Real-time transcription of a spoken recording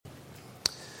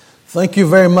Thank you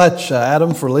very much,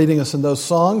 Adam, for leading us in those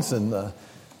songs, and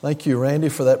thank you, Randy,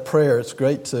 for that prayer. It's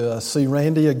great to see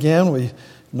Randy again. We've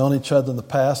known each other in the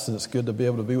past, and it's good to be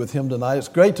able to be with him tonight. It's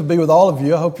great to be with all of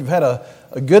you. I hope you've had a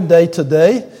good day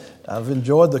today. I've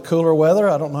enjoyed the cooler weather.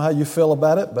 I don't know how you feel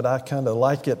about it, but I kind of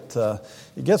like it.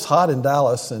 It gets hot in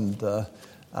Dallas, and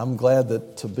I'm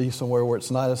glad to be somewhere where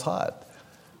it's not as hot.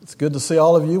 It's good to see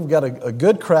all of you. We've got a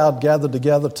good crowd gathered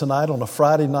together tonight on a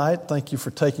Friday night. Thank you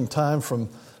for taking time from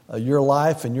your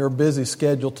life and your busy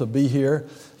schedule to be here.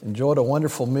 Enjoyed a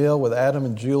wonderful meal with Adam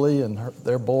and Julie and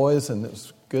their boys, and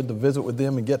it's good to visit with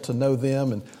them and get to know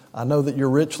them. And I know that you're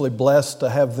richly blessed to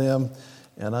have them,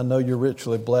 and I know you're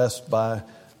richly blessed by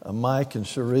Mike and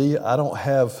Cherie. I know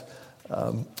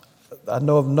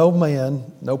of no man,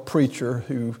 no preacher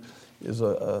who is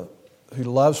who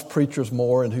loves preachers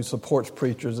more and who supports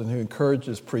preachers and who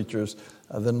encourages preachers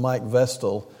than Mike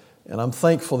Vestal. And I'm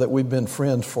thankful that we've been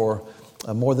friends for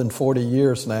more than 40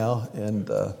 years now, and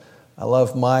I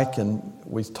love Mike, and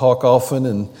we talk often,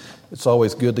 and it's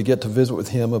always good to get to visit with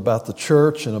him about the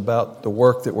church and about the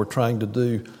work that we're trying to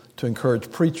do to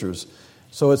encourage preachers.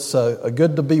 So it's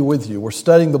good to be with you. We're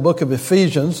studying the book of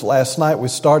Ephesians. Last night we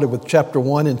started with chapter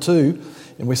 1 and 2,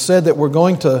 and we said that we're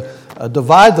going to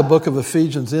divide the book of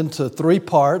Ephesians into three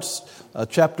parts.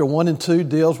 Chapter 1 and 2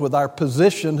 deals with our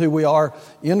position, who we are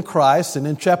in Christ, and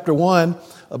in chapter 1,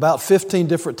 about 15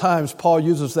 different times, Paul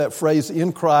uses that phrase,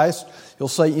 in Christ. He'll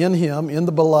say, in Him, in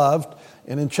the Beloved.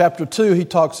 And in chapter 2, he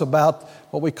talks about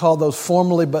what we call those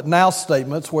formerly but now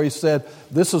statements, where he said,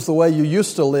 this is the way you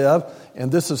used to live,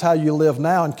 and this is how you live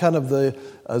now. And kind of the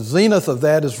zenith of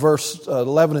that is verse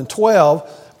 11 and 12,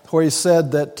 where he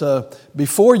said that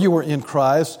before you were in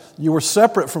Christ, you were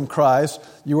separate from Christ,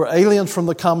 you were aliens from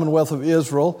the commonwealth of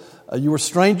Israel, you were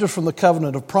strangers from the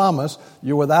covenant of promise,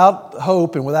 you're without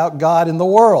hope and without God in the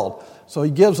world. So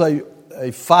he gives a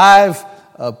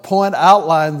 5-point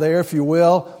outline there, if you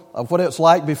will, of what it's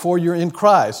like before you're in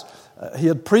Christ. He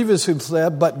had previously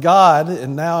said, but God,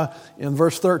 and now in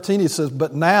verse 13 he says,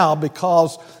 but now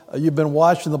because you've been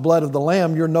washed in the blood of the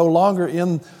Lamb, you're no longer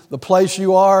in the place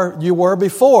you were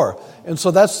before. And so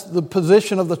that's the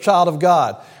position of the child of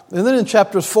God. And then in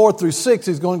chapters 4 through 6,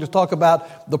 he's going to talk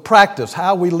about the practice,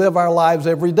 how we live our lives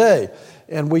every day.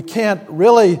 And we can't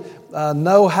really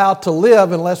know how to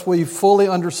live unless we fully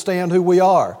understand who we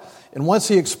are. And once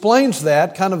he explains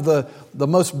that, kind of the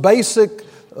most basic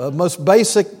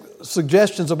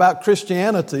suggestions about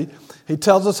Christianity, he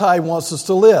tells us how he wants us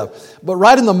to live. But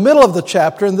right in the middle of the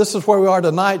chapter, and this is where we are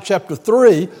tonight, chapter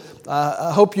 3,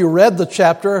 I hope you read the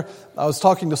chapter. I was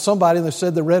talking to somebody and they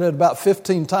said they read it about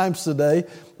 15 times today,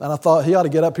 and I thought he ought to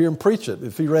get up here and preach it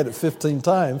if he read it 15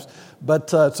 times.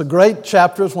 But it's a great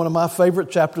chapter. It's one of my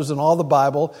favorite chapters in all the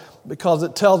Bible because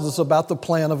it tells us about the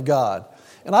plan of God.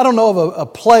 And I don't know of a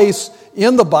place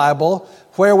in the Bible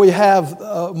where we have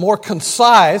more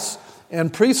concise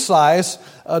and precise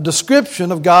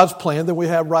description of God's plan than we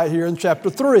have right here in chapter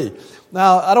 3.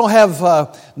 Now, I don't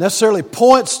have necessarily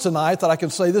points tonight that I can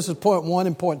say this is point 1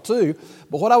 and point 2,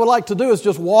 but what I would like to do is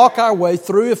just walk our way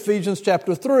through Ephesians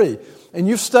chapter 3. And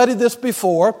you've studied this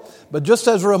before, but just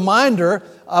as a reminder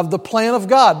of the plan of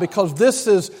God, because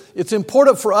it's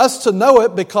important for us to know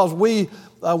it because we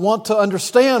want to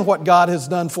understand what God has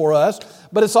done for us,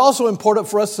 but it's also important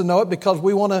for us to know it because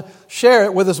we want to share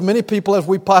it with as many people as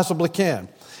we possibly can.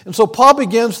 And so Paul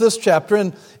begins this chapter,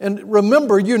 and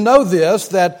remember, you know this,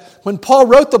 that when Paul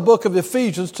wrote the book of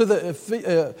Ephesians to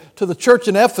the church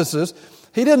in Ephesus,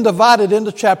 he didn't divide it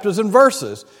into chapters and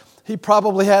verses. He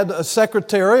probably had a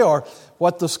secretary, or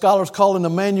what the scholars call an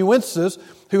amanuensis,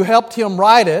 who helped him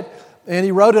write it, and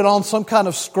he wrote it on some kind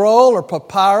of scroll or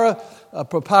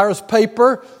papyrus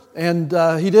paper, and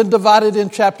he didn't divide it in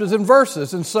chapters and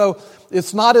verses. And so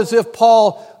it's not as if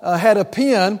Paul had a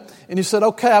pen and he said,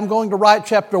 okay, I'm going to write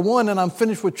chapter 1 and I'm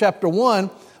finished with chapter 1.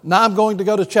 Now I'm going to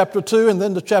go to chapter 2 and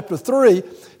then to chapter 3.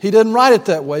 He didn't write it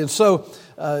that way. And so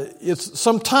it's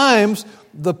sometimes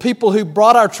the people who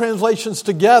brought our translations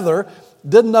together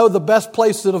didn't know the best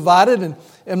place to divide it.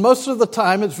 And most of the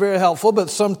time it's very helpful, but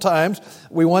sometimes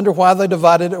we wonder why they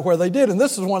divided it where they did. And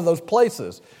this is one of those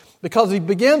places. Because he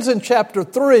begins in chapter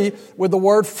 3 with the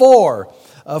word for.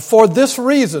 For this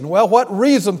reason. Well, what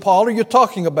reason, Paul, are you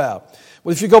talking about?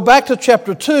 Well, if you go back to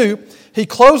chapter 2, he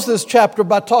closed this chapter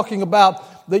by talking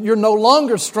about that you're no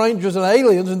longer strangers and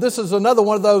aliens. And this is another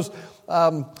one of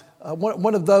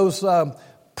those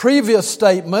previous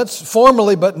statements,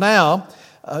 formerly but now.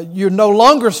 You're no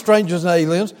longer strangers and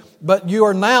aliens, but you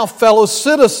are now fellow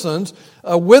citizens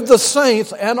with the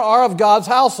saints and are of God's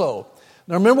household.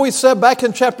 Now remember we said back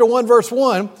in chapter 1, verse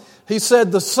 1, he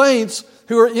said the saints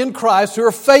who are in Christ, who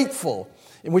are faithful.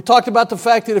 And we talked about the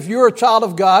fact that if you're a child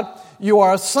of God, you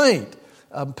are a saint.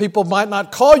 People might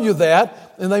not call you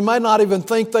that, and they might not even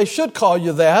think they should call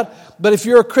you that. But if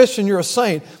you're a Christian, you're a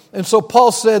saint. And so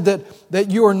Paul said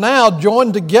that you are now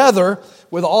joined together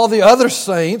with all the other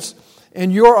saints,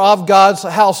 and you're of God's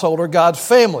household or God's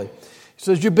family. He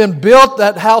says you've been built,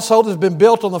 that household has been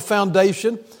built on the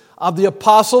foundation of the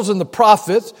apostles and the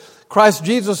prophets, Christ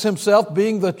Jesus himself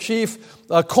being the chief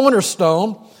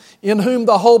cornerstone, in whom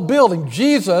the whole building,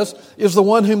 Jesus is the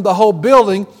one whom the whole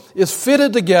building is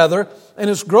fitted together and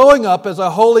is growing up as a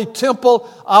holy temple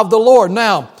of the Lord.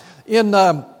 Now, in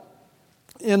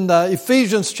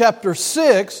Ephesians chapter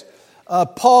 6,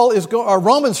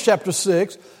 Romans chapter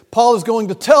 6, Paul is going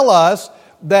to tell us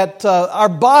that our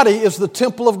body is the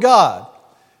temple of God.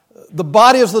 The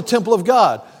body is the temple of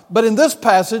God. But in this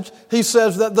passage, he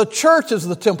says that the church is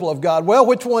the temple of God. Well,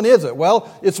 which one is it?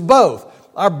 Well, it's both.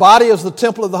 Our body is the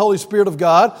temple of the Holy Spirit of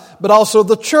God, but also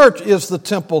the church is the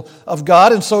temple of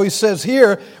God. And so he says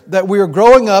here that we are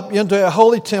growing up into a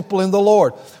holy temple in the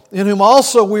Lord, in whom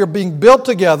also we are being built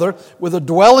together with a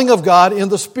dwelling of God in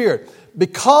the Spirit.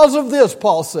 Because of this,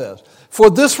 Paul says, for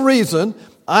this reason,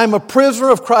 I am a prisoner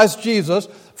of Christ Jesus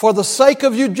for the sake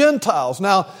of you Gentiles.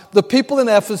 Now, the people in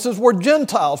Ephesus were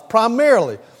Gentiles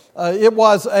primarily. It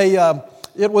was a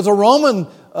Roman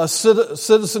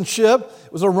citizenship.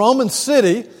 It was a Roman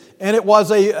city, and it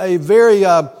was a very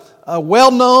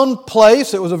well-known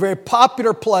place. It was a very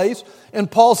popular place.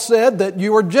 And Paul said that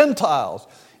you are Gentiles.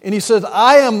 And he says,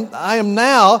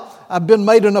 I've been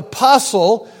made an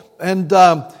apostle, and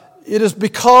it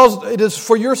is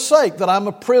for your sake that I'm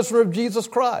a prisoner of Jesus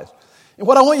Christ. And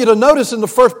what I want you to notice in the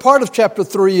first part of chapter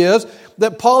 3 is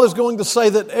that Paul is going to say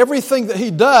that everything that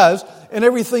he does and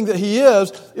everything that he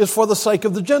is for the sake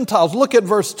of the Gentiles. Look at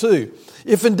verse 2.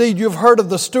 If indeed you've heard of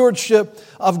the stewardship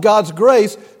of God's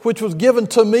grace, which was given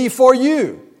to me for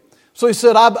you. So he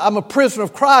said, I'm a prisoner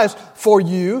of Christ for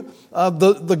you.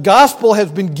 The gospel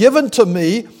has been given to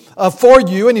me for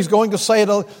you, and he's going to say it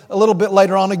a little bit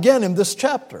later on again in this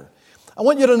chapter. I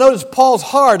want you to notice Paul's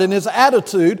heart and his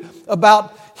attitude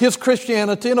about his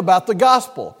Christianity and about the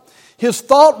gospel. His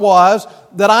thought was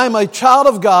that I am a child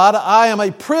of God, I am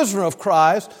a prisoner of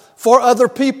Christ for other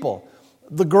people.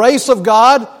 The grace of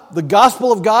God, the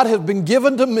gospel of God has been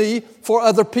given to me for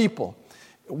other people.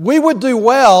 We would do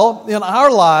well in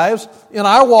our lives, in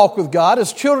our walk with God,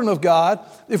 as children of God,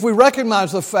 if we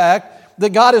recognize the fact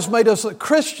that God has made us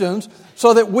Christians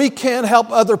so that we can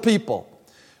help other people.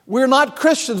 We're not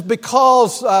Christians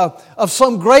because of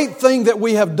some great thing that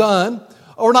we have done,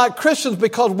 or not Christians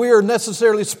because we are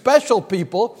necessarily special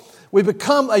people. We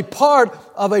become a part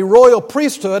of a royal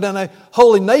priesthood and a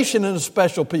holy nation and a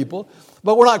special people.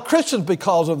 But we're not Christians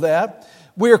because of that.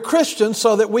 We are Christians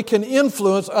so that we can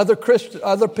influence other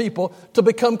people to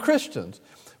become Christians.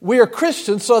 We are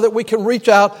Christians so that we can reach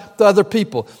out to other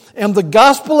people. And the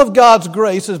gospel of God's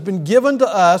grace has been given to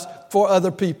us for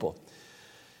other people.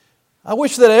 I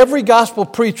wish that every gospel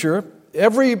preacher,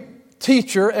 every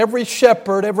teacher, every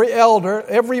shepherd, every elder,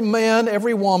 every man,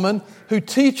 every woman who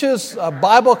teaches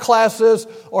Bible classes,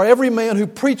 or every man who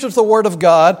preaches the Word of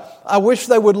God, I wish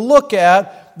they would look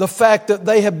at the fact that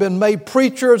they have been made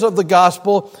preachers of the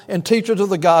gospel and teachers of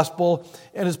the gospel,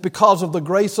 and it's because of the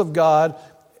grace of God,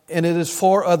 and it is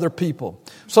for other people.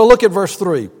 So look at verse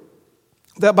 3.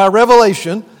 That by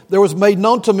revelation there was made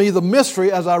known to me the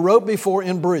mystery, as I wrote before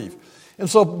in brief. And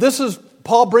so this is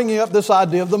Paul bringing up this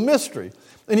idea of the mystery.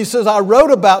 And he says, I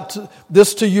wrote about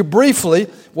this to you briefly.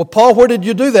 Well, Paul, where did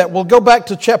you do that? Well, go back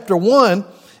to chapter 1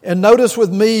 and notice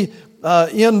with me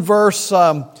in verse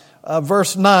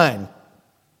 9.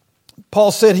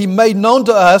 Paul said, he made known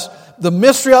to us the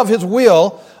mystery of his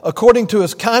will according to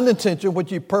his kind intention, which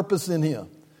he purposed in him.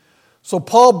 So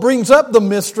Paul brings up the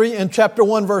mystery in chapter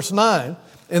 1, verse 9.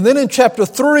 And then in chapter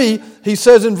 3, he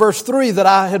says in verse 3 that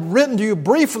I had written to you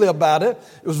briefly about it.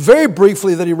 It was very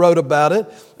briefly that he wrote about it.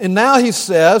 And now he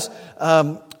says,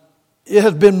 it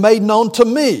has been made known to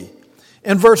me.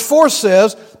 And verse 4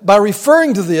 says, by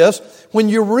referring to this, when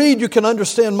you read, you can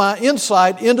understand my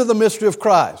insight into the mystery of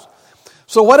Christ.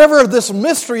 So whatever this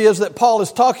mystery is that Paul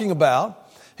is talking about,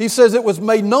 he says it was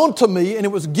made known to me and it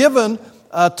was given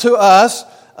to us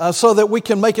so that we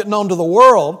can make it known to the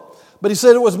world. But he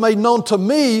said it was made known to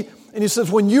me, and he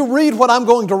says, when you read what I'm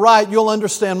going to write, you'll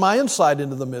understand my insight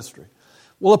into the mystery.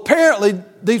 Well, apparently,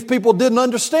 these people didn't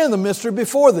understand the mystery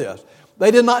before this.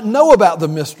 They did not know about the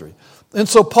mystery. And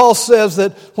so Paul says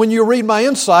that when you read my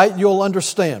insight, you'll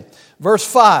understand. Verse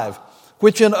 5,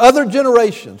 which in other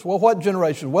generations, well, what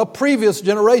generations? Well, previous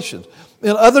generations.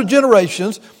 In other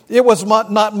generations, it was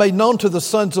not made known to the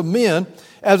sons of men,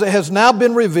 as it has now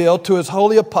been revealed to his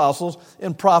holy apostles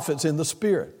and prophets in the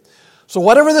Spirit. So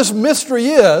whatever this mystery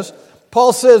is,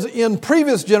 Paul says in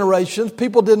previous generations,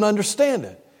 people didn't understand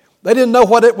it. They didn't know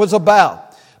what it was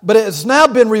about. But it has now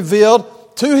been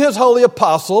revealed to his holy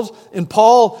apostles, and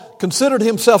Paul considered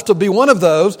himself to be one of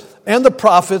those, and the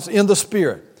prophets in the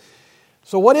Spirit.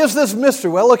 So what is this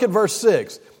mystery? Well, look at verse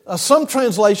 6. Some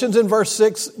translations in verse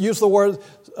 6 use the word,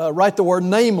 write the word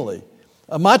namely.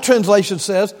 My translation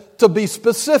says to be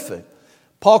specific.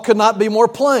 Paul could not be more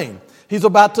plain. He's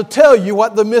about to tell you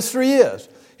what the mystery is.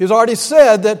 He's already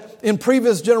said that in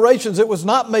previous generations it was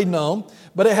not made known,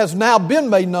 but it has now been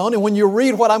made known. And when you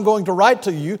read what I'm going to write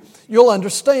to you, you'll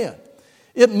understand.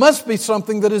 It must be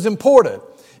something that is important.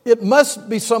 It must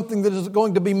be something that is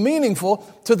going to be meaningful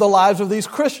to the lives of these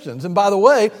Christians. And by the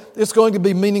way, it's going to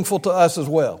be meaningful to us as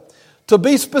well. To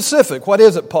be specific, what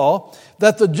is it, Paul?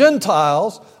 That the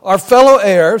Gentiles are fellow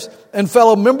heirs and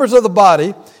fellow members of the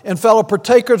body and fellow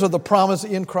partakers of the promise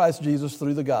in Christ Jesus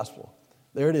through the gospel.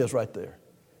 There it is right there.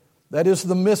 That is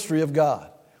the mystery of God.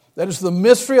 That is the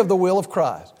mystery of the will of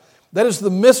Christ. That is the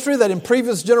mystery that in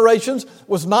previous generations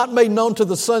was not made known to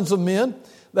the sons of men.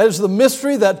 That is the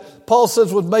mystery that Paul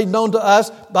says was made known to us.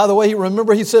 By the way,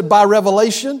 remember he said by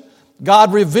revelation.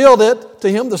 God revealed it to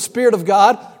him. The Spirit of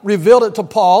God revealed it to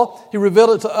Paul. He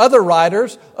revealed it to other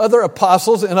writers, other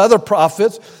apostles, and other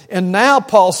prophets. And now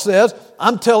Paul says,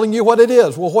 I'm telling you what it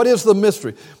is. Well, what is the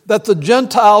mystery? That the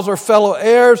Gentiles are fellow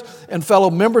heirs and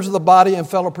fellow members of the body and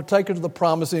fellow partakers of the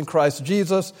promise in Christ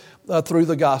Jesus through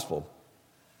the gospel.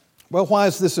 Well, why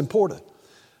is this important?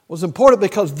 Well, it's important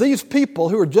because these people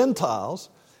who are Gentiles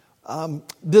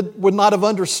would not have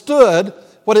understood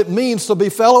what it means to be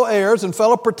fellow heirs and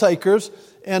fellow partakers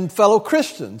and fellow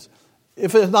Christians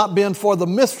if it had not been for the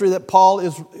mystery that Paul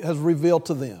has revealed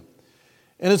to them.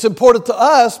 And it's important to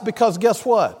us because guess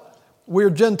what?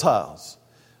 We're Gentiles.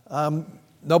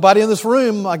 Nobody in this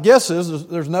room, my guess is,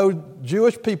 there's no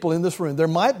Jewish people in this room. There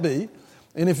might be.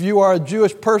 And if you are a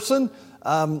Jewish person,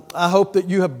 I hope that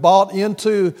you have bought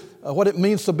into what it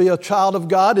means to be a child of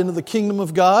God, into the kingdom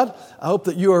of God. I hope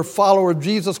that you are a follower of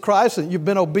Jesus Christ and you've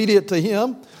been obedient to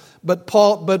Him. But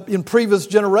in previous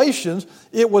generations,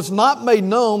 it was not made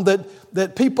known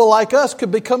that people like us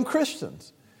could become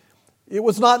Christians. It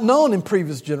was not known in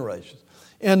previous generations.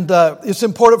 And it's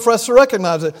important for us to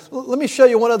recognize it. Let me show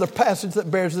you one other passage that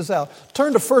bears this out.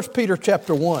 Turn to 1 Peter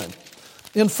chapter 1.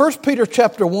 In 1 Peter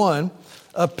chapter 1,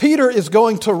 Peter is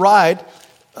going to write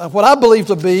what I believe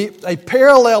to be a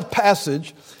parallel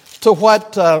passage to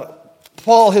what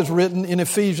Paul has written in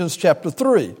Ephesians chapter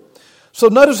 3. So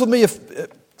notice with me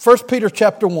 1 Peter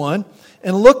chapter 1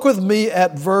 and look with me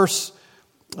at verse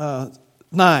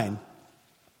 9.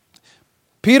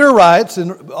 Peter writes,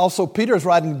 and also Peter is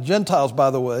writing to Gentiles, by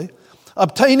the way,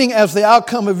 obtaining as the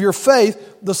outcome of your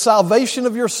faith the salvation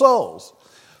of your souls.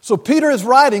 So Peter is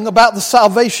writing about the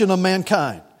salvation of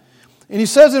mankind. And he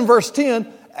says in verse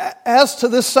 10, as to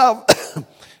this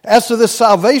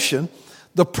salvation,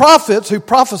 the prophets who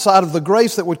prophesied of the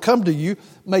grace that would come to you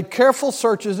made careful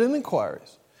searches and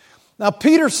inquiries. Now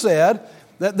Peter said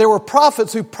that there were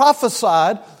prophets who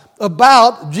prophesied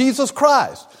about Jesus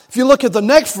Christ. If you look at the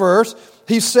next verse,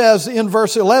 he says in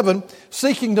verse 11,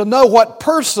 seeking to know what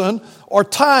person or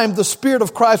time the Spirit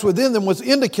of Christ within them was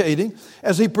indicating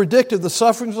as he predicted the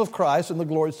sufferings of Christ and the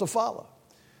glories to follow.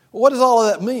 Well, what does all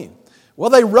of that mean? Well,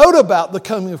 they wrote about the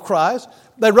coming of Christ.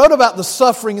 They wrote about the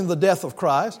suffering and the death of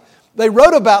Christ. They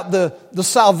wrote about the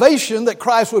salvation that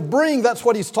Christ would bring. That's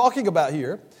what he's talking about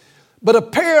here. But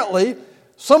apparently,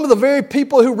 some of the very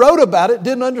people who wrote about it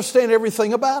didn't understand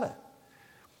everything about it.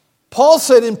 Paul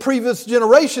said in previous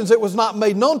generations it was not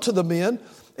made known to the men.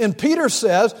 And Peter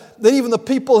says that even the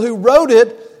people who wrote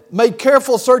it made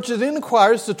careful searches and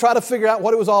inquiries to try to figure out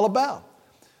what it was all about.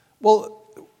 Well,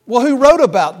 who wrote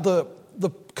about the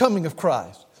coming of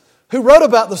Christ? Who wrote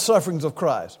about the sufferings of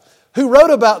Christ? Who wrote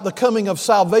about the coming of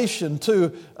salvation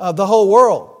to the whole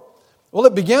world? Well,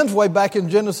 it begins way back in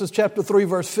Genesis chapter 3,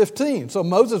 verse 15. So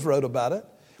Moses wrote about it.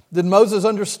 Did Moses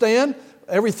understand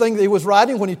everything that he was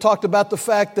writing when he talked about the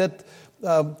fact that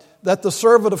the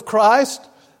servant of Christ,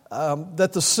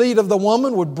 that the seed of the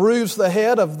woman would bruise the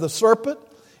head of the serpent,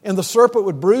 and the serpent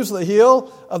would bruise the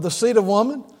heel of the seed of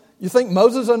woman? You think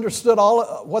Moses understood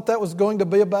all what that was going to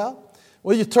be about?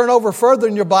 Well, you turn over further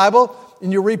in your Bible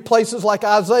and you read places like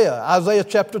Isaiah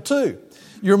chapter 2.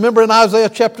 You remember in Isaiah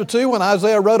chapter 2 when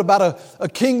Isaiah wrote about a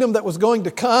kingdom that was going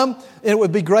to come, and it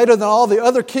would be greater than all the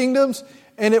other kingdoms,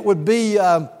 and it would be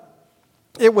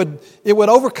it would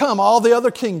overcome all the other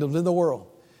kingdoms in the world.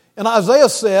 And Isaiah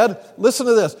said, listen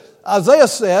to this, Isaiah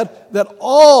said that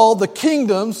all the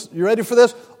kingdoms, you ready for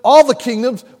this? all the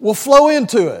kingdoms will flow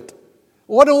into it.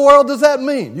 What in the world does that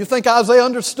mean? You think Isaiah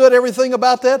understood everything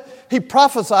about that? He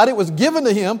prophesied, it was given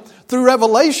to him through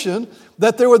revelation,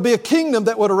 that there would be a kingdom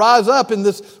that would arise up, and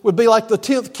this would be like the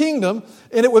 10th kingdom,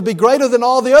 and it would be greater than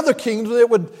all the other kingdoms.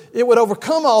 It would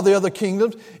overcome all the other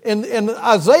kingdoms. And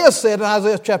Isaiah said in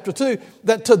Isaiah chapter 2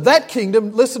 that to that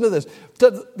kingdom, listen to this,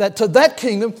 that to that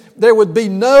kingdom there would be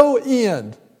no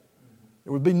end.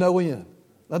 There would be no end.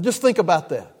 Now just think about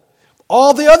that.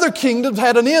 All the other kingdoms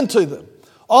had an end to them.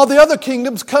 All the other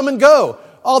kingdoms come and go.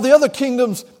 All the other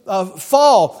kingdoms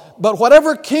fall. But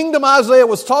whatever kingdom Isaiah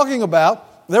was talking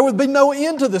about, there would be no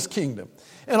end to this kingdom.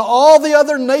 And all the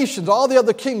other nations, all the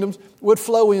other kingdoms would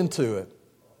flow into it.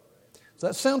 Does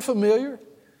that sound familiar?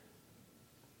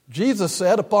 Jesus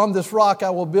said, "Upon this rock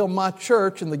I will build my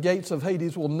church, and the gates of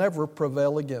Hades will never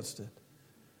prevail against it."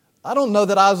 I don't know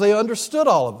that Isaiah understood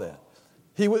all of that.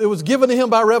 It was given to him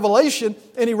by revelation,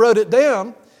 and he wrote it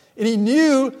down. And he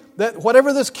knew that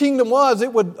whatever this kingdom was,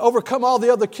 it would overcome all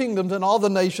the other kingdoms, and all the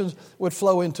nations would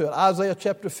flow into it. Isaiah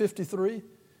chapter 53.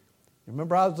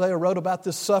 Remember Isaiah wrote about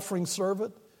this suffering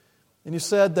servant? And he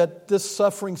said that this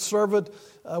suffering servant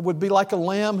would be like a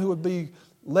lamb who would be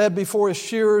led before his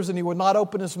shearers, and he would not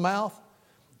open his mouth.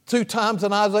 2 times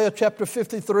in Isaiah chapter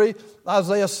 53,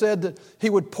 Isaiah said that he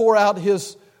would pour out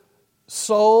his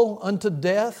soul unto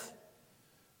death.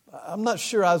 I'm not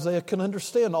sure Isaiah can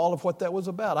understand all of what that was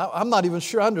about. I'm not even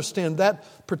sure I understand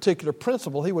that particular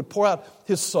principle. He would pour out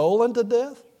his soul unto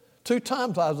death. 2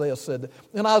 times Isaiah said that.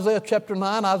 In Isaiah chapter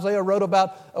 9, Isaiah wrote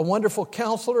about a wonderful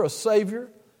counselor, a Savior.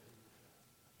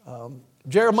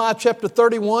 Jeremiah chapter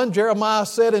 31, Jeremiah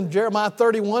said in Jeremiah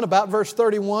 31, about verse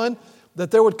 31,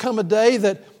 that there would come a day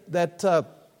that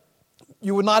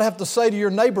you would not have to say to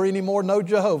your neighbor anymore, "Know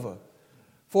Jehovah."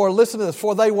 For, listen to this,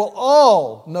 "For they will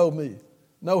all know me."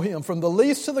 Know him, from the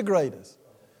least to the greatest.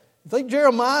 You think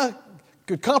Jeremiah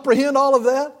could comprehend all of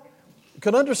that?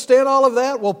 Could understand all of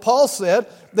that? Well, Paul said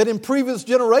that in previous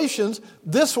generations,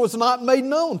 this was not made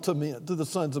known to men, to the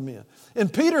sons of men.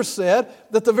 And Peter said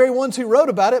that the very ones who wrote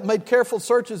about it made careful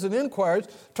searches and inquiries,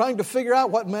 trying to figure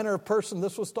out what manner of person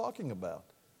this was talking about.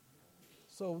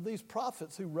 So these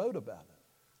prophets who wrote about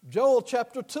it. Joel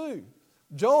chapter 2.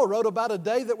 Joel wrote about a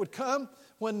day that would come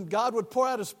when God would pour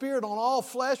out His Spirit on all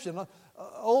flesh, and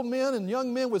old men and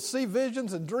young men would see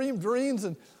visions and dream dreams.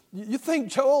 And you think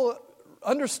Joel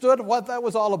understood what that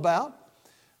was all about?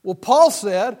 Well, Paul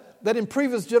said that in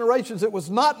previous generations it was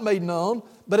not made known,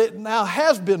 but it now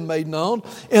has been made known.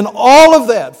 And all of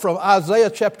that, from Isaiah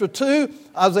chapter 2,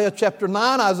 Isaiah chapter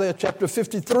 9, Isaiah chapter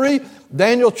 53,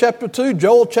 Daniel chapter 2,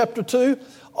 Joel chapter 2,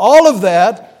 all of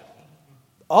that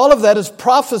is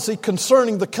prophecy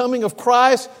concerning the coming of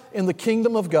Christ and the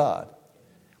kingdom of God.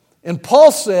 And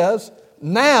Paul says,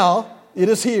 now it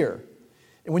is here.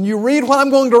 And when you read what I'm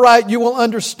going to write, you will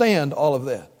understand all of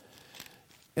that.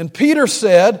 And Peter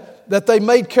said that they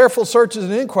made careful searches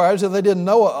and inquiries, and they didn't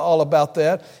know all about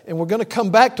that. And we're going to come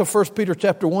back to 1 Peter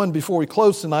chapter 1 before we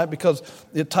close tonight, because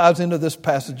it ties into this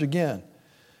passage again.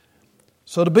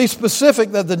 So to be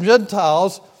specific, that the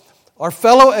Gentiles are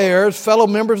fellow heirs, fellow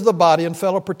members of the body, and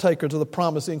fellow partakers of the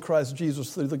promise in Christ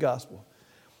Jesus through the gospel.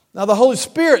 Now the Holy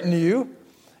Spirit knew,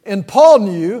 and Paul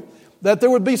knew, that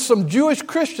there would be some Jewish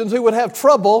Christians who would have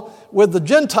trouble with the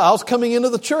Gentiles coming into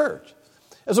the church.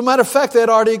 As a matter of fact, they had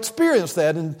already experienced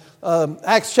that. In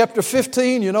Acts chapter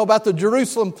 15, you know about the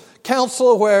Jerusalem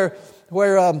Council where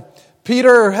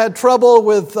Peter had trouble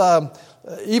with,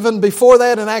 even before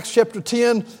that in Acts chapter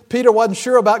 10, Peter wasn't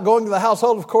sure about going to the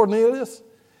household of Cornelius.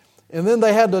 And then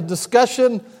they had a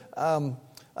discussion.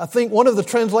 I think one of the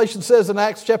translations says in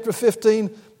Acts chapter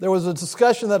 15, there was a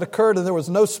discussion that occurred and there was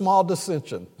no small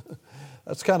dissension.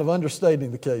 That's kind of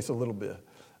understating the case a little bit.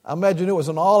 I imagine it was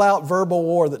an all-out verbal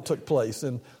war that took place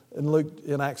in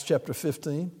Acts chapter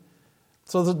 15.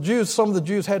 So some of the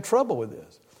Jews had trouble with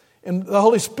this. And the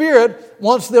Holy Spirit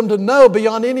wants them to know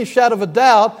beyond any shadow of a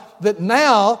doubt that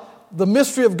now the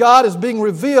mystery of God is being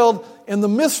revealed, and the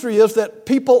mystery is that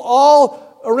people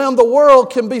all around the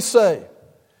world can be saved.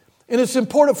 And it's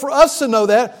important for us to know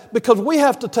that, because we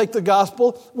have to take the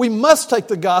gospel. We must take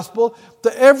the gospel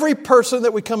to every person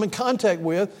that we come in contact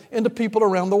with and to people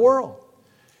around the world.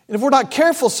 And if we're not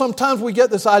careful, sometimes we get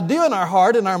this idea in our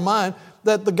heart, in our mind,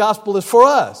 that the gospel is for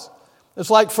us. It's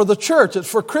like for the church, it's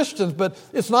for Christians, but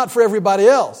it's not for everybody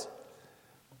else.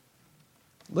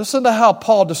 Listen to how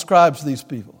Paul describes these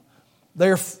people.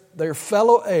 They're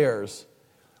fellow heirs.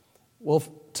 Well,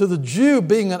 to the Jew,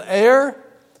 being an heir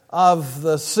of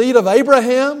the seed of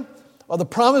Abraham, or the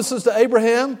promises to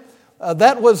Abraham,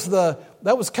 that was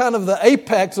kind of the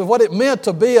apex of what it meant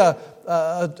to be a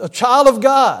child of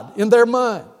God in their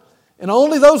mind. And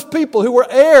only those people who were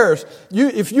heirs,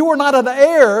 if you were not an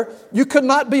heir, you could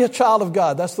not be a child of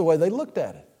God. That's the way they looked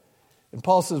at it. And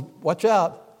Paul says, watch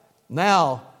out.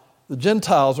 Now the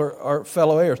Gentiles are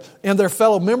fellow heirs. And they're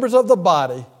fellow members of the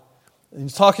body. And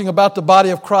he's talking about the body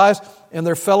of Christ, and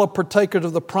they're fellow partakers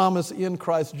of the promise in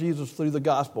Christ Jesus through the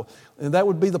gospel. And that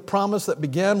would be the promise that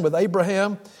began with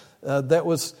Abraham, that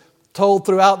was told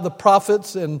throughout the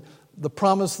prophets, and the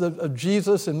promise of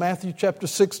Jesus in Matthew chapter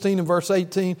 16 and verse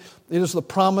 18. It is the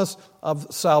promise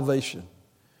of salvation.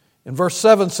 And verse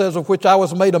 7 says, of which I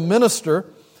was made a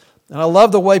minister. And I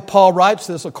love the way Paul writes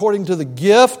this, according to the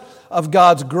gift of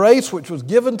God's grace, which was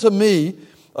given to me,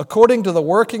 according to the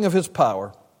working of His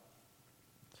power.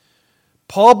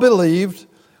 Paul believed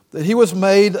that he was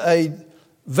made a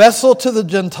vessel to the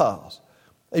Gentiles,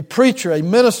 a preacher, a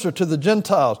minister to the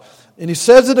Gentiles. And he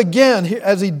says it again,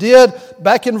 as he did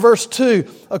back in verse 2,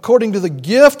 according to the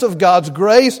gift of God's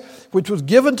grace, which was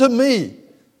given to me.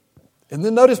 And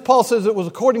then notice Paul says it was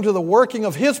according to the working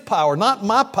of His power, not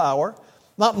my power,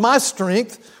 not my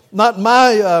strength, not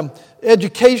my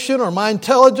education or my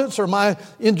intelligence or my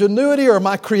ingenuity or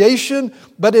my creation,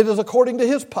 but it is according to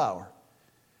His power.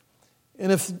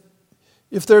 And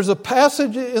if there's a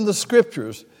passage in the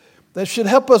Scriptures that should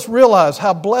help us realize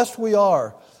how blessed we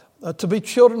are to be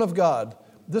children of God,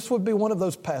 this would be one of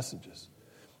those passages.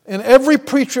 And every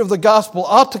preacher of the gospel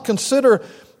ought to consider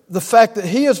the fact that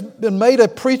he has been made a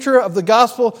preacher of the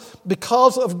gospel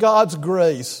because of God's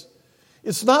grace.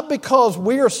 It's not because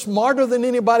we are smarter than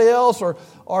anybody else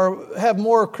or have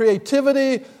more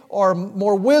creativity or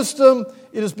more wisdom.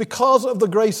 It is because of the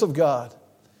grace of God.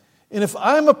 And if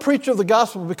I'm a preacher of the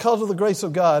gospel because of the grace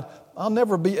of God, I'll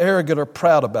never be arrogant or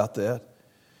proud about that.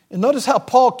 And notice how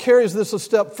Paul carries this a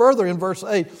step further in verse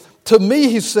 8. To me,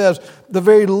 he says, the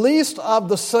very least of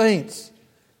the saints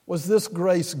was this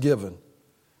grace given.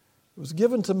 It was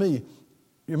given to me.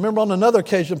 You remember on another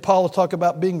occasion, Paul will talk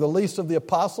about being the least of the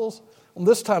apostles. And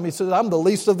this time he says, I'm the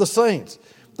least of the saints.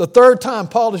 The third time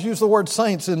Paul has used the word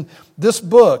saints in this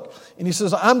book. And he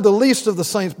says, I'm the least of the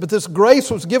saints, but this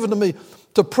grace was given to me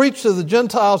to preach to the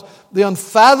Gentiles the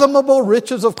unfathomable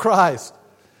riches of Christ.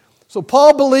 So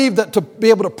Paul believed that to be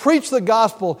able to preach the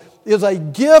gospel is a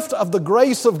gift of the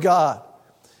grace of God.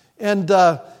 And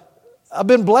I've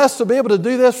been blessed to be able to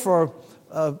do this for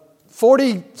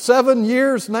 47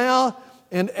 years now.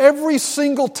 And every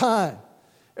single time,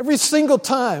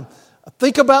 I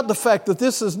think about the fact that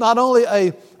this is not only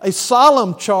a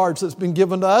solemn charge that's been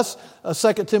given to us,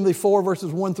 2 Timothy 4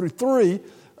 verses 1 through 3,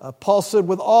 Paul said,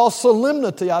 with all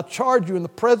solemnity I charge you in the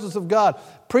presence of God,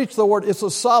 preach the word. It's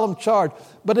a solemn charge,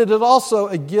 but it is also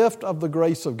a gift of the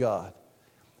grace of God.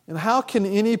 And how can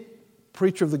any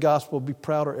preacher of the gospel be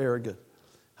proud or arrogant?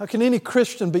 How can any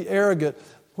Christian be arrogant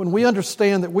when we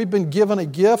understand that we've been given a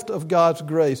gift of God's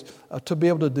grace to be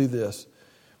able to do this?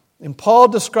 And Paul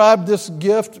described this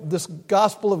gift, this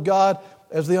gospel of God,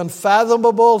 as the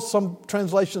unfathomable, some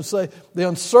translations say, the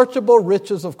unsearchable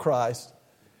riches of Christ.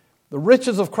 The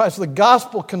riches of Christ. The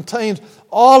gospel contains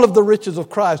all of the riches of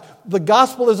Christ. The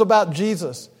gospel is about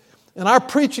Jesus. And our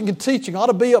preaching and teaching ought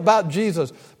to be about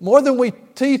Jesus. More than we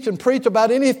teach and preach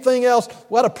about anything else,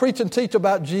 we ought to preach and teach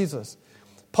about Jesus.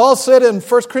 Paul said in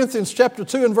 1 Corinthians chapter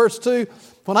 2 and verse 2,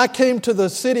 when I came to the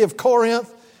city of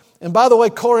Corinth, and by the way,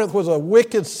 Corinth was a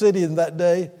wicked city in that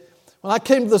day. When I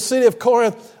came to the city of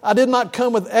Corinth, I did not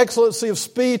come with excellency of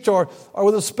speech or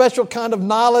with a special kind of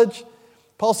knowledge.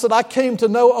 Paul said, I came to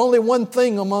know only one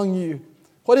thing among you.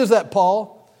 What is that,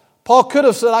 Paul? Paul could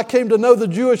have said, I came to know the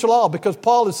Jewish law, because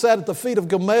Paul had sat at the feet of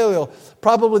Gamaliel,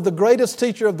 probably the greatest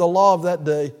teacher of the law of that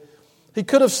day. He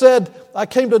could have said, I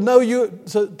came to know you,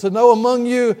 to know among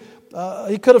you.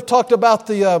 He could have talked about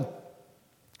the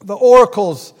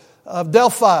oracles of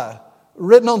Delphi,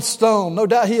 written on stone. No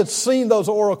doubt he had seen those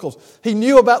oracles. He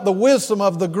knew about the wisdom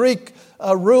of the Greek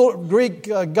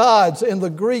gods and the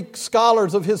Greek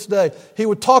scholars of his day. He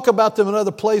would talk about them in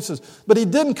other places. But he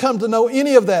didn't come to know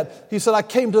any of that. He said, I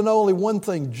came to know only one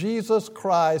thing, Jesus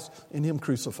Christ and Him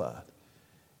crucified.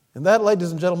 And that,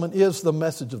 ladies and gentlemen, is the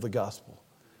message of the gospel.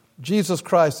 Jesus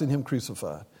Christ and Him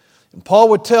crucified. And Paul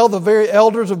would tell the very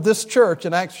elders of this church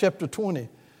in Acts chapter 20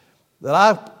 that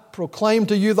I proclaim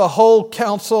to you the whole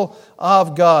counsel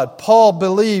of God. Paul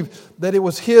believed that it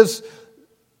was his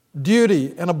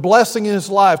duty and a blessing in his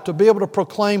life to be able to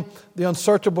proclaim the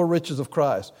unsearchable riches of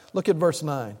Christ. Look at verse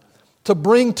 9. To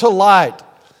bring to light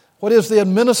what is the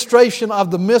administration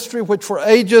of the mystery which for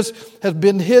ages has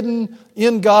been hidden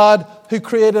in God who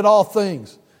created all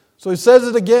things. So he says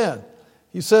it again.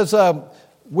 He says,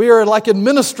 we are like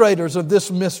administrators of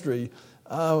this mystery.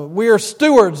 We are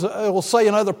stewards, it will say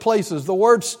in other places. The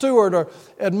word steward or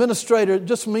administrator, it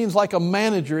just means like a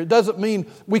manager. It doesn't mean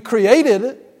we created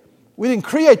it. We didn't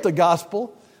create the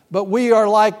gospel, but we are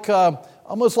like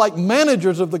almost like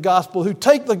managers of the gospel who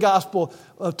take the gospel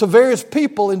to various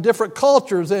people in different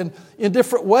cultures and in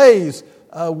different ways.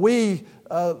 We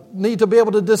need to be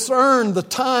able to discern the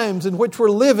times in which we're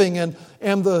living and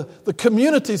the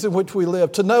communities in which we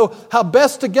live to know how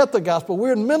best to get the gospel.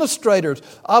 We're administrators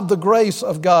of the grace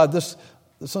of God, this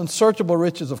unsearchable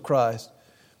riches of Christ.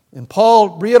 And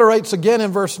Paul reiterates again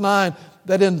in verse 9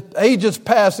 that in ages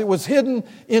past it was hidden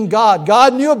in God.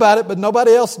 God knew about it, but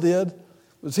nobody else did. It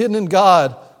was hidden in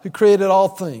God who created all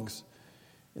things.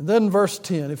 And then verse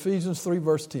 10, Ephesians 3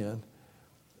 verse 10,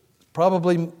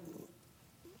 probably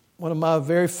one of my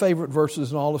very favorite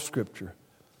verses in all of Scripture.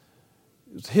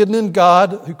 It's hidden in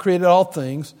God who created all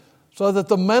things, so that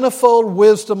the manifold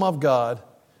wisdom of God.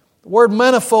 The word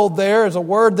manifold there is a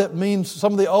word that means,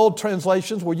 some of the old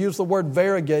translations will use the word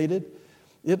variegated.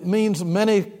 It means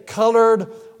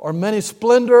many-colored or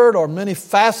many-splendored or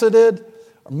many-faceted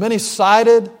or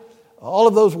many-sided. All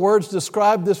of those words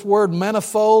describe this word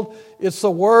manifold. It's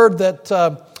a word that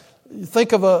you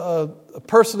think of a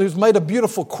person who's made a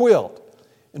beautiful quilt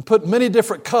and put many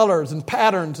different colors and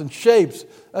patterns and shapes.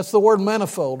 That's the word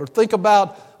manifold. Or think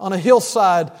about on a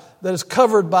hillside that is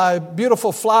covered by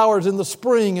beautiful flowers in the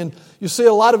spring, and you see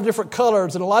a lot of different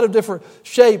colors and a lot of different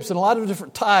shapes and a lot of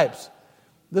different types.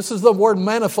 This is the word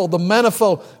manifold, the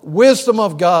manifold wisdom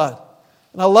of God.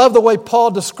 And I love the way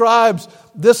Paul describes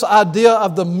this idea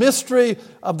of the mystery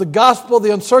of the gospel,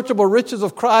 the unsearchable riches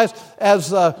of Christ, as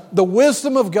the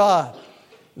wisdom of God.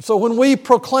 So when we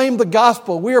proclaim the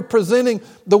gospel, we are presenting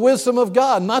the wisdom of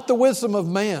God, not the wisdom of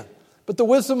man, but the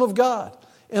wisdom of God.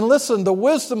 And listen, the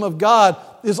wisdom of God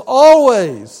is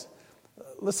always,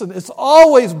 it's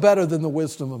always better than the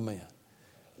wisdom of man.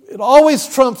 It always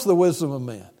trumps the wisdom of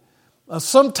man.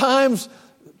 Sometimes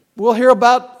we'll hear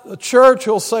about a church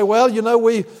who'll say, well, you know,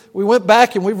 we went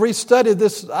back and we've restudied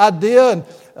this idea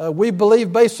and we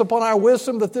believe based upon our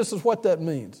wisdom that this is what that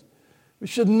means. We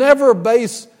should never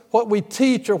base what we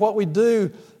teach or what we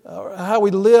do or how we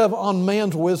live on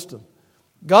man's wisdom.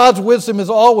 God's wisdom is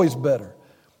always better.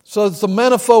 So it's the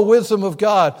manifold wisdom of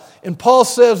God. And Paul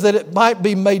says that it might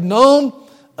be made known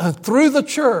through the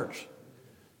church.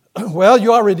 Well,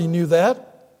 you already knew that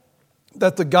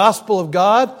the gospel of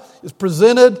God is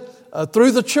presented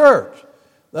through the church.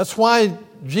 That's why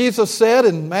Jesus said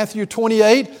in Matthew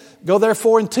 28, go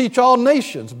therefore and teach all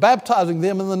nations, baptizing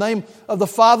them in the name of the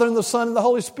Father and the Son and the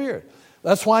Holy Spirit.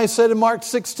 That's why he said in Mark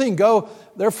 16, go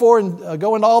therefore and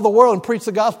go into all the world and preach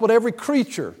the gospel to every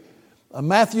creature.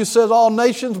 Matthew says all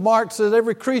nations, Mark says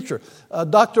every creature.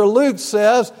 Dr. Luke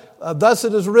says, thus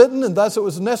it is written, and thus it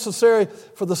was necessary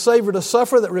for the Savior to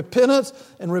suffer, that repentance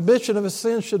and remission of his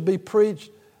sins should be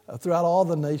preached throughout all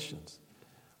the nations.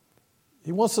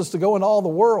 He wants us to go into all the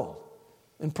world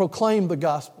and proclaim the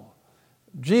gospel.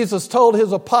 Jesus told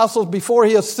his apostles before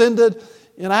he ascended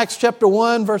in Acts chapter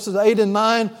 1, verses 8 and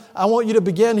 9, I want you to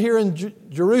begin here in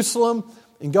Jerusalem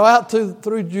and go out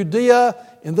through Judea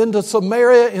and then to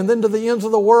Samaria and then to the ends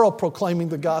of the world proclaiming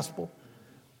the gospel.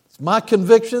 It's my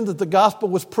conviction that the gospel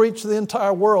was preached to the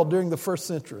entire world during the first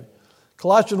century.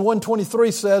 Colossians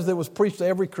 1:23 says that it was preached to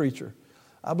every creature.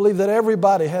 I believe that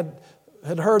everybody had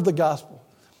heard the gospel.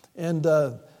 And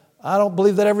I don't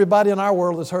believe that everybody in our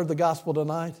world has heard the gospel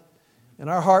tonight. And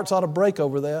our hearts ought to break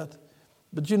over that.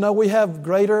 But you know, we have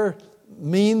greater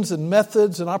means and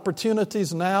methods and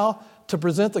opportunities now to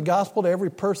present the gospel to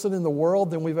every person in the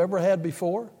world than we've ever had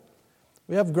before.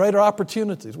 We have greater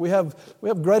opportunities. We have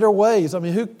greater ways. I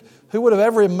mean, who would have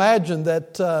ever imagined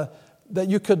that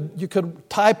you could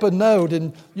type a note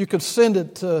and you could send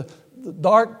it to the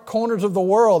dark corners of the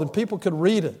world and people could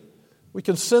read it. We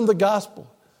can send the gospel.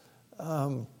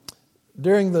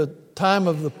 During the time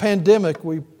of the pandemic,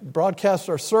 we broadcast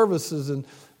our services, and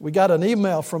we got an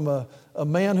email from a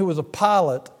man who was a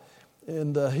pilot,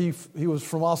 and he was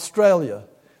from Australia.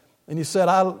 And he said,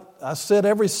 I sit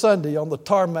every Sunday on the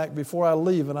tarmac before I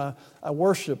leave, and I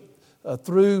worship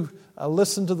I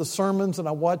listen to the sermons and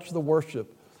I watch the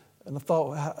worship. And I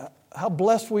thought, how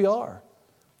blessed we are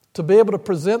to be able to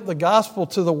present the gospel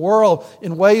to the world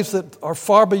in ways that are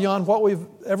far beyond what we've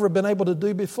ever been able to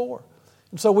do before.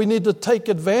 And so we need to take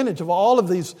advantage of all of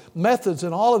these methods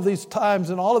and all of these times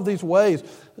and all of these ways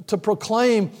to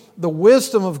proclaim the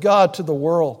wisdom of God to the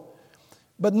world.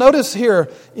 But notice here,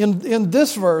 in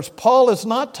this verse, Paul is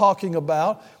not talking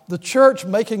about the church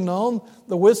making known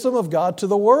the wisdom of God to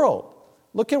the world.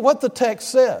 Look at what the text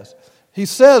says. He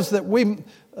says that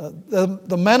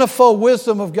the manifold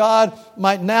wisdom of God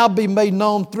might now be made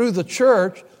known through the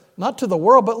church, not to the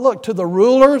world, but look, to the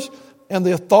rulers and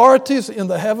the authorities in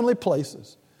the heavenly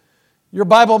places. Your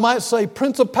Bible might say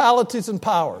principalities and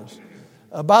powers.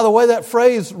 By the way, that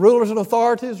phrase, rulers and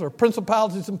authorities, or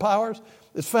principalities and powers,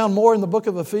 is found more in the book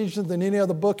of Ephesians than any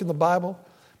other book in the Bible.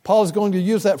 Paul is going to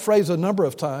use that phrase a number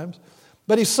of times.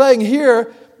 But he's saying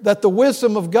here that the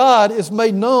wisdom of God is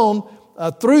made known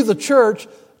through the church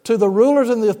to the rulers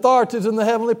and the authorities in the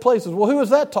heavenly places. Well, who is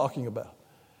that talking about?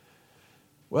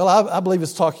 Well, I believe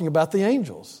it's talking about the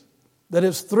angels. That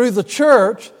it's through the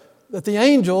church that the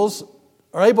angels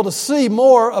are able to see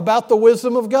more about the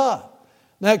wisdom of God.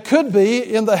 Now, it could be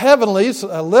in the heavenlies,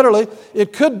 literally.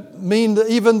 It could mean that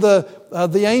even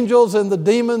the angels and the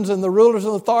demons and the rulers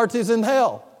and authorities in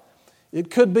hell. It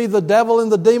could be the devil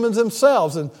and the demons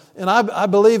themselves. And I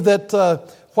believe that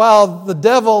while the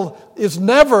devil he's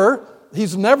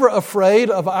never afraid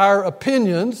of our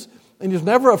opinions, and he's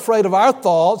never afraid of our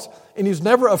thoughts, and he's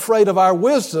never afraid of our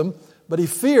wisdom, but he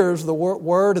fears the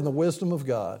word and the wisdom of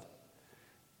God.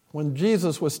 When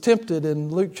Jesus was tempted in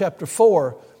Luke chapter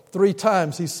 4, 3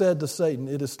 times he said to Satan,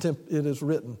 it is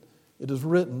written, it is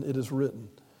written, it is written.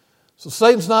 So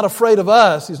Satan's not afraid of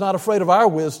us. He's not afraid of our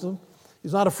wisdom.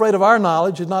 He's not afraid of our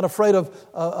knowledge. He's not afraid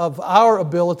of our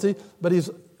ability, but he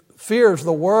fears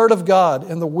the word of God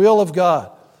and the will of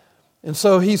God. And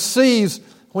so when he sees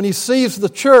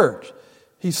the church,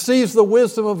 he sees the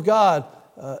wisdom of God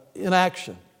in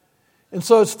action. And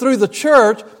so it's through the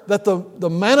church that the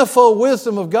manifold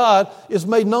wisdom of God is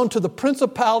made known to the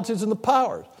principalities and the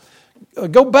powers.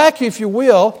 Go back, if you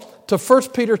will, to 1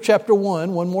 Peter chapter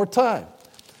 1 more time.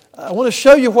 I want to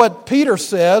show you what Peter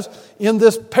says in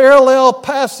this parallel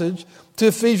passage to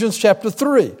Ephesians chapter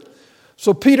 3.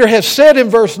 So Peter has said in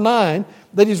verse 9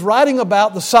 that he's writing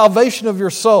about the salvation of your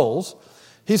souls.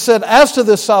 He said, as to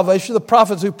this salvation, the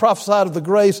prophets who prophesied of the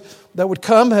grace that would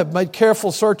come have made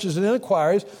careful searches and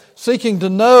inquiries, seeking to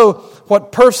know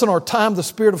what person or time the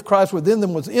Spirit of Christ within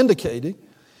them was indicating.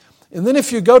 And then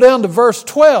if you go down to verse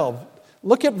 12,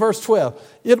 look at verse 12.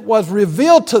 It was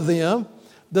revealed to them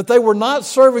that they were not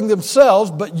serving themselves,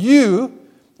 but you.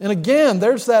 And again,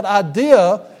 there's that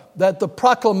idea that the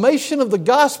proclamation of the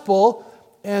gospel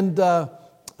and the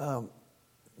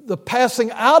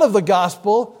passing out of the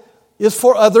gospel is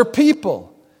for other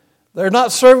people. They're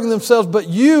not serving themselves, but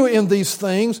you in these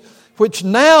things, which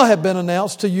now have been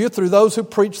announced to you through those who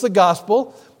preach the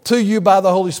gospel to you by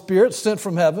the Holy Spirit sent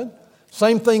from heaven.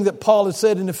 Same thing that Paul had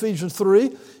said in Ephesians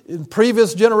 3. In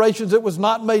previous generations it was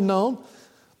not made known,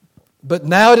 but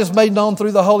now it is made known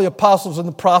through the holy apostles and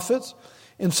the prophets.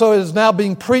 And so it is now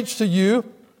being preached to you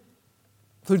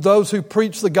through those who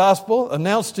preach the gospel,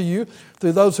 announced to you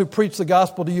through those who preach the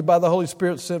gospel to you by the Holy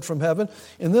Spirit sent from heaven.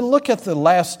 And then look at the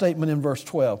last statement in verse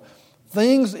 12.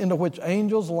 Things into which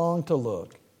angels long to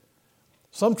look.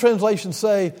 Some translations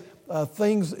say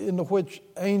things into which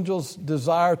angels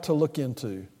desire to look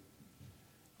into.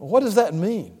 Well, what does that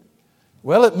mean?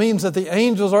 Well, it means that the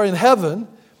angels are in heaven,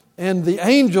 and the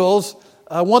angels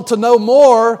want to know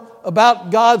more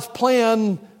about God's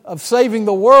plan of saving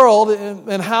the world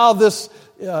and how this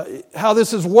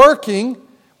is working.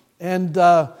 And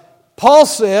Paul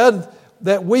said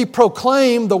that we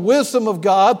proclaim the wisdom of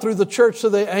God through the church to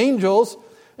the angels.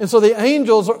 And so the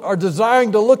angels are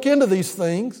desiring to look into these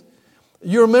things.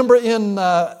 You remember in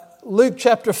Luke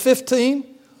chapter 15,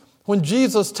 when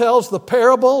Jesus tells the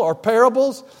parable or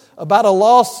parables about a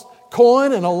lost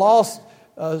coin and a lost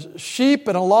sheep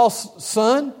and a lost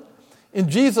son. And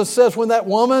Jesus says when that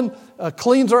woman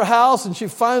cleans her house and she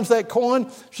finds that coin,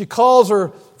 she calls her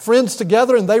friends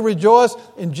together and they rejoice.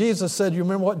 And Jesus said, you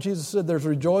remember what Jesus said? There's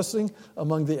rejoicing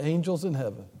among the angels in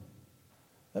heaven.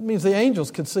 That means the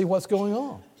angels can see what's going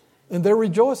on. And they're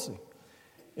rejoicing.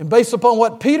 And based upon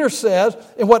what Peter says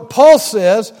and what Paul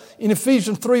says in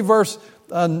Ephesians 3 verse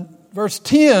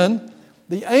 10,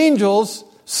 the angels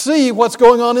see what's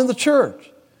going on in the church.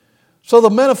 So the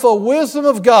manifold wisdom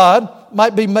of God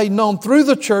might be made known through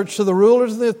the church to the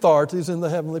rulers and the authorities in the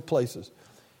heavenly places.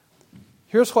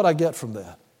 Here's what I get from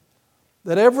that.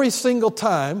 That every single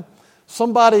time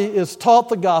somebody is taught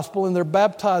the gospel and they're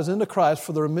baptized into Christ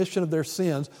for the remission of their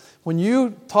sins, when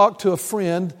you talk to a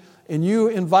friend and you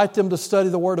invite them to study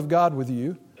the Word of God with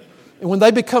you, and when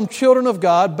they become children of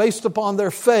God based upon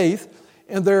their faith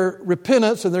and their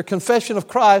repentance and their confession of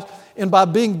Christ, and by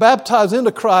being baptized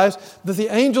into Christ, that the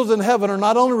angels in heaven are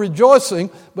not only rejoicing,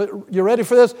 but you ready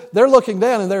for this? They're looking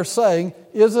down and they're saying,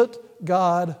 isn't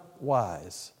God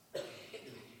wise?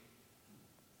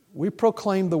 We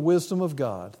proclaim the wisdom of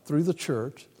God through the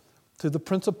church to the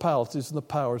principalities and the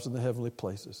powers in the heavenly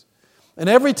places. And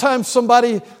every time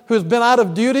somebody who's been out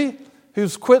of duty,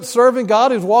 who's quit serving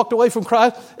God, who's walked away from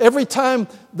Christ, every time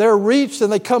they're reached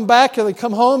and they come back and they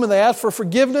come home and they ask for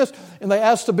forgiveness and they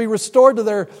ask to be restored to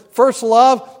their first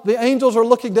love, the angels are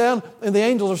looking down and the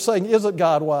angels are saying, isn't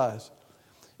God wise?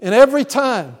 And every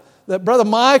time that Brother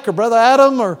Mike or Brother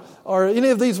Adam or any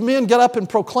of these men get up and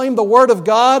proclaim the Word of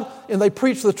God and they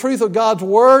preach the truth of God's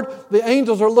Word, the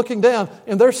angels are looking down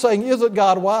and they're saying, isn't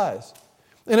God wise?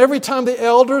 And every time the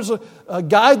elders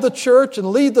guide the church and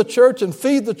lead the church and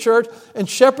feed the church and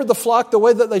shepherd the flock the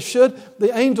way that they should,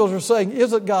 the angels are saying,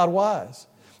 isn't God wise?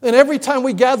 And every time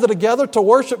we gather together to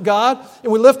worship God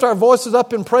and we lift our voices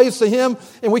up in praise to Him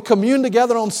and we commune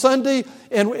together on Sunday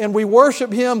and we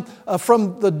worship Him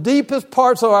from the deepest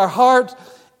parts of our hearts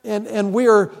and we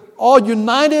are all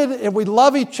united and we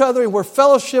love each other and we're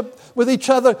fellowship with each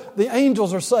other, the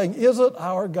angels are saying, isn't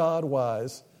our God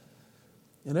wise?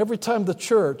 And every time the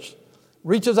church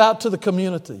reaches out to the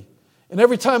community, and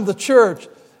every time the church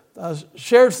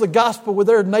shares the gospel with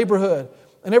their neighborhood,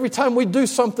 and every time we do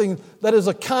something that is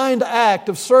a kind act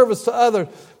of service to others,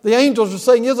 the angels are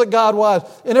saying, isn't God wise?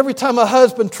 And every time a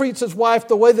husband treats his wife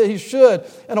the way that he should,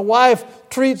 and a wife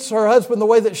treats her husband the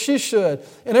way that she should,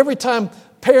 and every time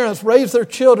parents raise their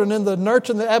children in the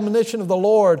nurture and the admonition of the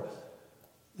Lord,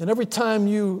 and every time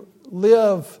you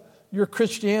live your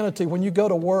Christianity, when you go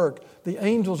to work, the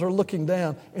angels are looking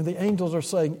down and the angels are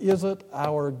saying, isn't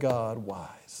our God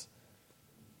wise?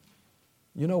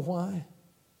 You know why?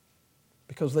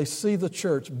 Because they see the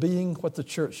church being what the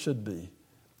church should be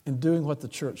and doing what the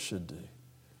church should do.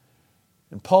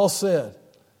 And Paul said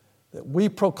that we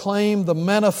proclaim the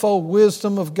manifold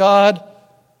wisdom of God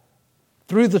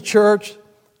through the church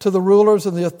to the rulers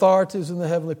and the authorities in the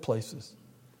heavenly places.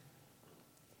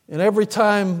 And every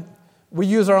time we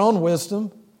use our own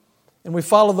wisdom and we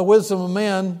follow the wisdom of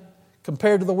man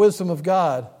compared to the wisdom of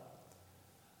God,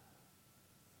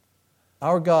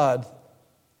 our God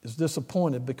is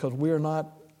disappointed because we are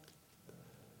not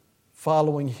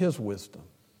following His wisdom.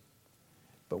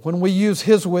 But when we use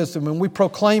His wisdom and we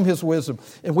proclaim His wisdom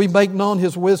and we make known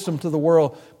His wisdom to the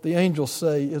world, the angels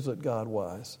say, isn't God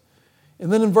wise?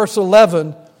 And then in verse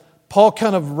 11, Paul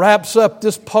kind of wraps up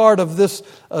this part of this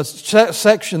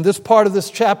section, this part of this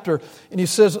chapter, and he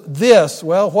says this.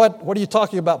 Well, what are you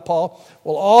talking about, Paul?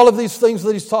 Well, all of these things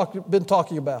that he's been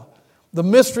talking about. The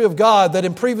mystery of God that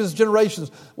in previous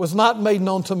generations was not made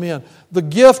known to men. The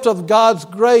gift of God's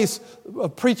grace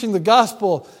of preaching the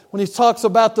gospel when he talks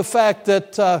about the fact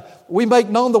that we make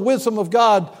known the wisdom of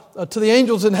God to the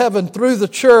angels in heaven through the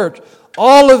church.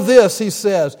 All of this, he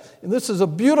says, and this is a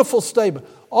beautiful statement,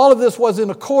 all of this was in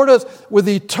accordance with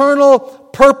the eternal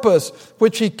purpose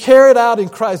which He carried out in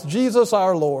Christ Jesus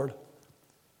our Lord.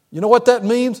 You know what that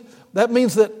means? That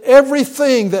means that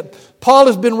everything that Paul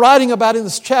has been writing about in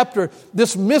this chapter,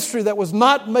 this mystery that was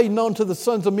not made known to the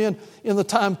sons of men in the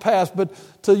time past, but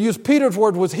to use Peter's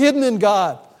word, was hidden in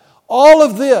God. All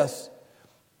of this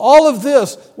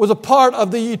was a part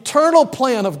of the eternal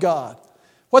plan of God.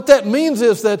 What that means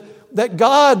is that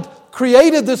God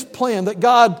created this plan, that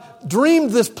God dreamed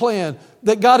this plan,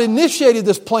 that God initiated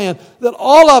this plan, that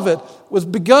all of it was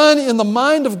begun in the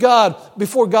mind of God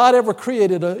before God ever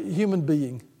created a human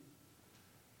being.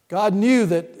 God knew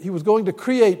that He was going to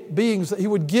create beings that He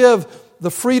would give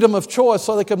the freedom of choice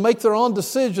so they could make their own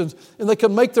decisions and they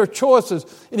could make their choices.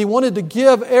 And He wanted to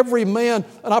give every man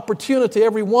an opportunity,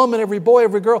 every woman, every boy,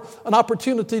 every girl, an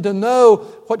opportunity to know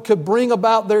what could bring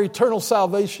about their eternal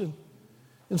salvation.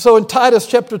 And so in Titus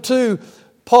chapter 2,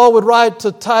 Paul would write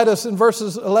to Titus in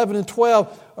verses 11 and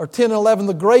 12, or 10 and 11,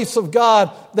 the grace of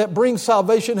God that brings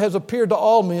salvation has appeared to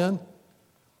all men.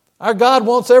 Our God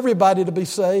wants everybody to be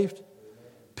saved.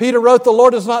 Peter wrote, the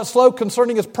Lord is not slow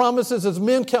concerning His promises as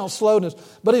men count slowness,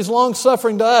 but He's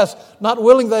long-suffering to us, not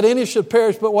willing that any should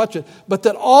perish, but watch it, but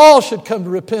that all should come to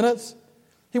repentance.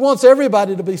 He wants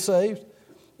everybody to be saved.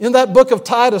 In that book of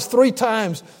Titus, 3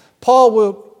 times, Paul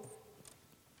will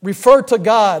refer to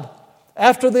God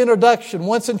after the introduction,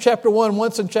 once in chapter 1,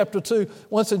 once in chapter 2,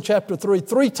 once in chapter 3.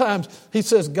 3 times he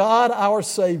says, God our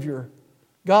Savior,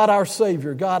 God our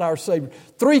Savior, God our Savior.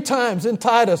 3 times in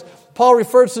Titus, Paul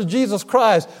refers to Jesus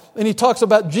Christ, and he talks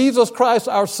about Jesus Christ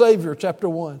our Savior, chapter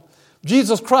 1.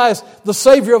 Jesus Christ, the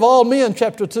Savior of all men,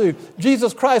 chapter 2.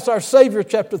 Jesus Christ our Savior,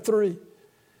 chapter 3.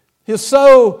 He is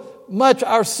so much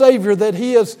our Savior that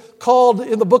He is called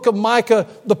in the book of Micah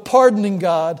the pardoning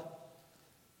God.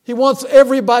 He wants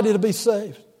everybody to be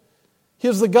saved. He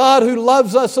is the God who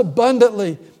loves us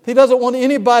abundantly. He doesn't want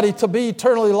anybody to be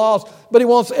eternally lost, but He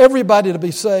wants everybody to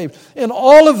be saved. And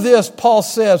all of this, Paul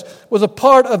says, was a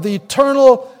part of the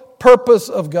eternal purpose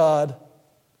of God.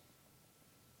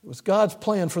 It was God's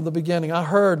plan from the beginning. I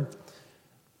heard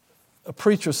a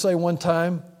preacher say one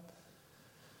time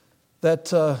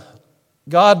that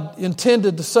God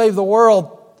intended to save the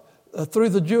world through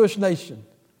the Jewish nation.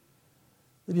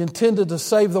 That He intended to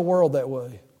save the world that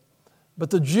way. But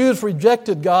the Jews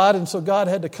rejected God, and so God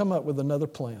had to come up with another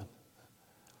plan.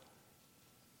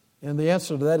 And the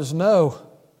answer to that is no.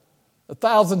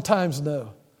 1,000 times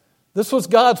no. This was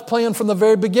God's plan from the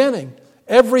very beginning.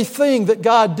 Everything that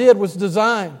God did was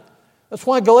designed. That's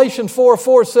why Galatians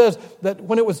 4:4 says that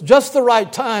when it was just the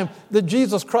right time that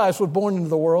Jesus Christ was born into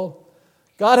the world.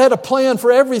 God had a plan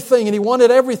for everything, and He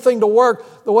wanted everything to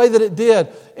work the way that it did.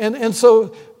 And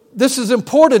so this is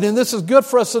important, and this is good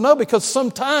for us to know, because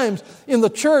sometimes in the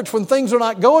church when things are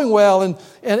not going well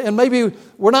and maybe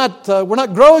we're not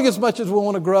growing as much as we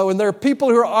want to grow, and there are people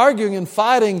who are arguing and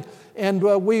fighting, and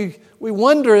we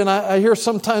wonder, and I hear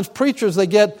sometimes preachers, they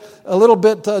get a little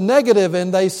bit negative,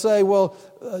 and they say, well,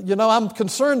 I'm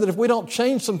concerned that if we don't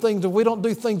change some things, if we don't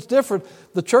do things different,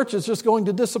 the church is just going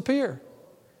to disappear.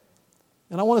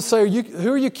 And I want to say,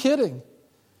 who are you kidding?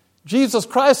 Jesus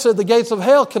Christ said the gates of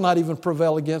hell cannot even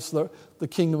prevail against the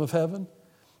kingdom of heaven.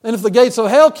 And if the gates of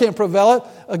hell can't prevail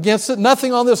against it,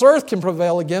 nothing on this earth can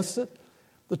prevail against it.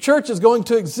 The church is going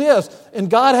to exist, and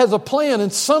God has a plan,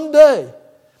 and someday,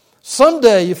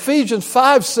 Ephesians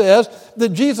 5 says that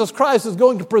Jesus Christ is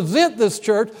going to present this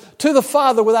church to the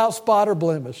Father without spot or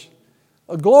blemish.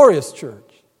 A glorious church.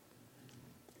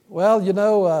 Well,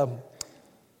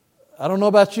 I don't know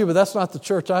about you, but that's not the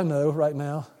church I know right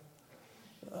now.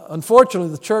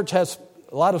 Unfortunately, the church has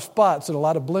a lot of spots and a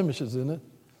lot of blemishes in it.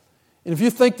 And if you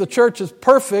think the church is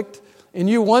perfect and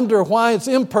you wonder why it's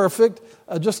imperfect,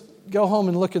 just go home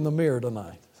and look in the mirror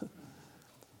tonight.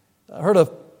 I heard a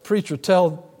preacher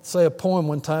say a poem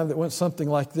one time that went something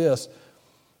like this: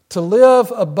 to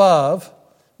live above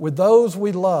with those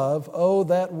we love, oh,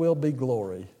 that will be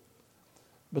glory.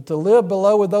 But to live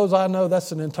below with those I know,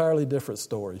 that's an entirely different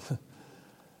story.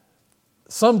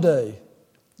 Someday,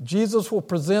 Jesus will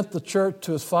present the church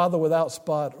to His Father without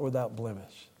spot or without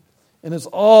blemish. And it's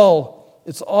all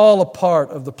a part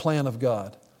of the plan of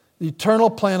God, the eternal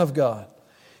plan of God.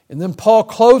 And then Paul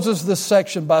closes this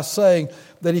section by saying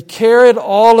that he carried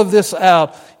all of this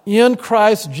out in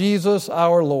Christ Jesus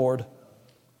our Lord.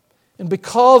 And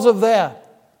because of that,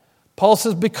 Paul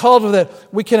says, because of that,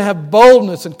 we can have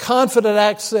boldness and confident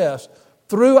access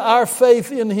through our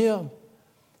faith in Him.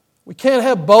 We can't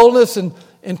have boldness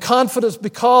and confidence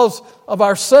because of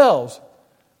ourselves,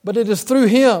 but it is through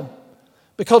Him.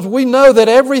 Because we know that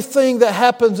everything that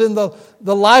happens in the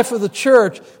life of the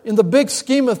church, in the big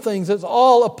scheme of things, is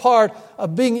all a part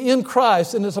of being in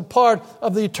Christ, and it's a part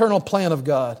of the eternal plan of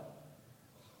God.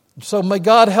 So may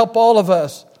God help all of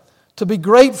us to be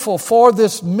grateful for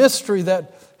this mystery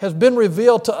that has been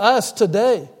revealed to us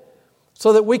today,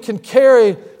 so that we can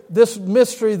carry this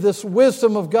mystery, this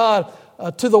wisdom of God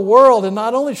to the world, and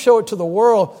not only show it to the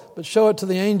world, but show it to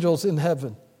the angels in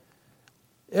heaven.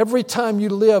 Every time you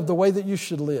live the way that you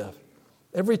should live,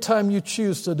 every time you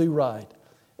choose to do right,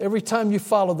 every time you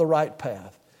follow the right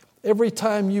path, every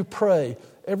time you pray,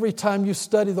 every time you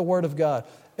study the Word of God,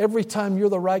 every time you're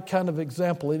the right kind of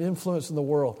example and influence in the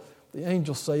world, the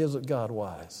angels say, isn't God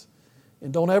wise?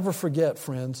 And don't ever forget,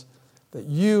 friends, that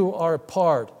you are a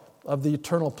part of the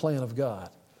eternal plan of God.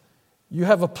 You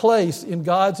have a place in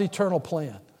God's eternal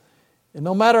plan. And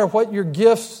no matter what your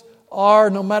gifts are,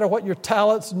 no matter what your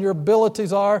talents and your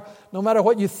abilities are, no matter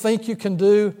what you think you can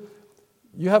do,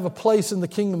 you have a place in the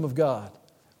kingdom of God.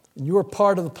 And you are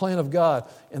part of the plan of God.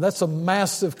 And that's a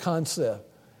massive concept,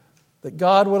 that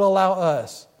God would allow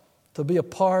us to be a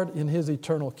part in His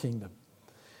eternal kingdom.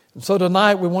 And so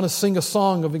tonight we want to sing a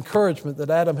song of encouragement that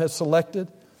Adam has selected.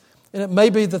 And it may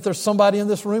be that there's somebody in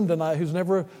this room tonight who's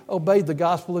never obeyed the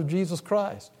gospel of Jesus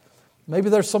Christ. Maybe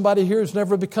there's somebody here who's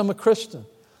never become a Christian.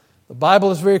 The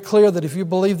Bible is very clear that if you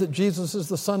believe that Jesus is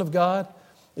the Son of God,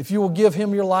 if you will give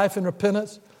Him your life in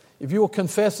repentance, if you will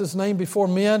confess His name before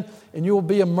men, and you will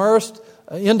be immersed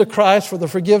into Christ for the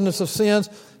forgiveness of sins,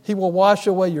 He will wash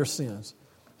away your sins.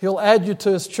 He'll add you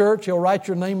to His church. He'll write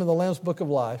your name in the Lamb's Book of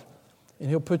Life, and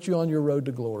He'll put you on your road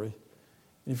to glory.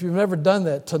 And if you've never done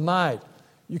that, tonight,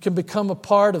 you can become a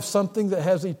part of something that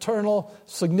has eternal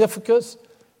significance,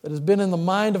 that has been in the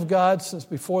mind of God since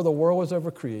before the world was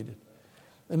ever created.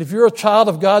 And if you're a child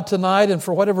of God tonight, and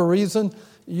for whatever reason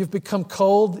you've become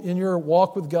cold in your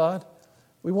walk with God,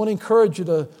 we want to encourage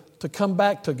you to come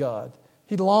back to God.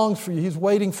 He longs for you. He's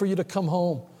waiting for you to come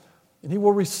home. And He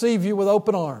will receive you with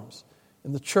open arms.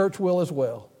 And the church will as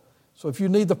well. So if you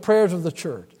need the prayers of the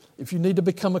church, if you need to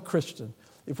become a Christian,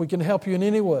 if we can help you in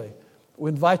any way, we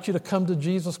invite you to come to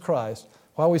Jesus Christ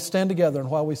while we stand together and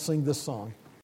while we sing this song.